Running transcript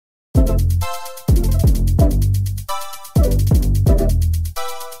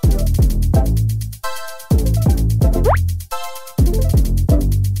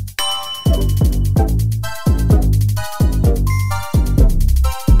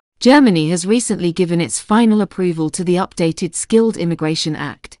Germany has recently given its final approval to the updated Skilled Immigration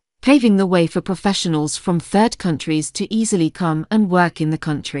Act, paving the way for professionals from third countries to easily come and work in the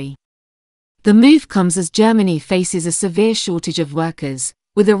country. The move comes as Germany faces a severe shortage of workers,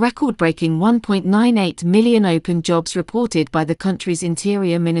 with a record-breaking 1.98 million open jobs reported by the country's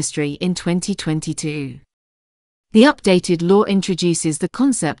Interior Ministry in 2022. The updated law introduces the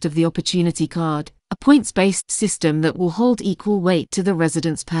concept of the Opportunity Card, a points-based system that will hold equal weight to the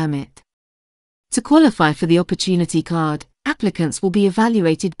residence permit. To qualify for the Opportunity Card, applicants will be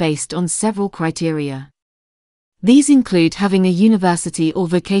evaluated based on several criteria. These include having a university or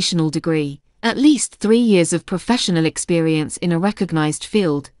vocational degree, at least 3 years of professional experience in a recognized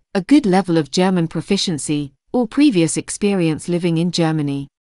field, a good level of German proficiency, or previous experience living in Germany.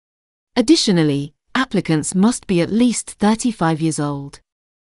 Additionally, applicants must be at least 35 years old.